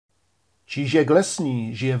Čížek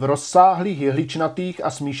lesní žije v rozsáhlých jehličnatých a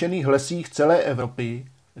smíšených lesích celé Evropy,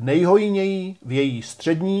 nejhojněji v její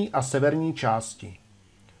střední a severní části.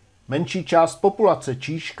 Menší část populace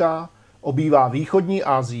čížka obývá východní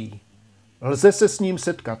Asii. Lze se s ním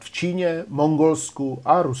setkat v Číně, Mongolsku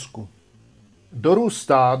a Rusku.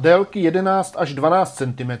 Dorůstá délky 11 až 12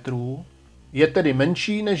 cm, je tedy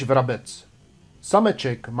menší než vrabec.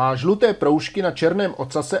 Sameček má žluté proužky na černém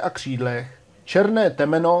ocase a křídlech, černé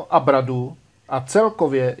temeno a bradu a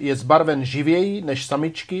celkově je zbarven živěji než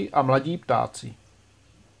samičky a mladí ptáci.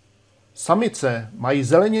 Samice mají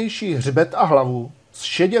zelenější hřbet a hlavu s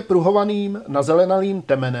šedě pruhovaným nazelenalým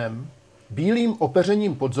temenem, bílým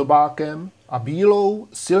opeřením pod zobákem a bílou,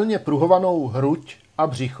 silně pruhovanou hruď a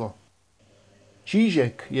břicho.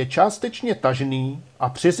 Čížek je částečně tažný a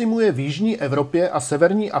přezimuje v jižní Evropě a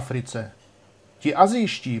severní Africe. Ti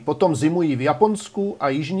asijští potom zimují v Japonsku a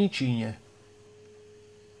jižní Číně.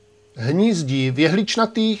 Hnízdí v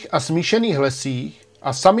jehličnatých a smíšených lesích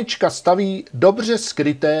a samička staví dobře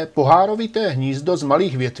skryté pohárovité hnízdo z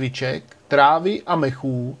malých větviček, trávy a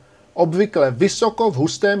mechů, obvykle vysoko v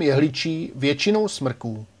hustém jehličí, většinou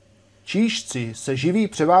smrků. Čížci se živí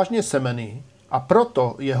převážně semeny a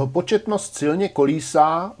proto jeho početnost silně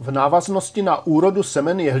kolísá v návaznosti na úrodu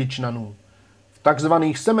semen jehličnanů. V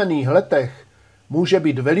takzvaných semenných letech může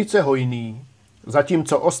být velice hojný,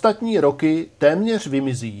 zatímco ostatní roky téměř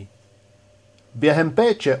vymizí. Během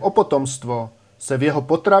péče o potomstvo se v jeho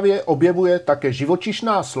potravě objevuje také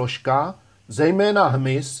živočišná složka, zejména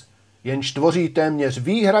hmyz, jenž tvoří téměř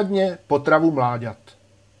výhradně potravu mláďat.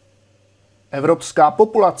 Evropská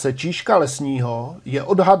populace čížka lesního je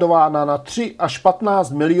odhadována na 3 až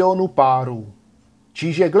 15 milionů párů.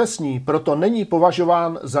 Čížek lesní proto není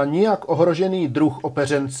považován za nijak ohrožený druh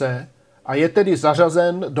opeřence a je tedy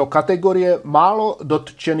zařazen do kategorie málo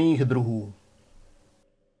dotčených druhů.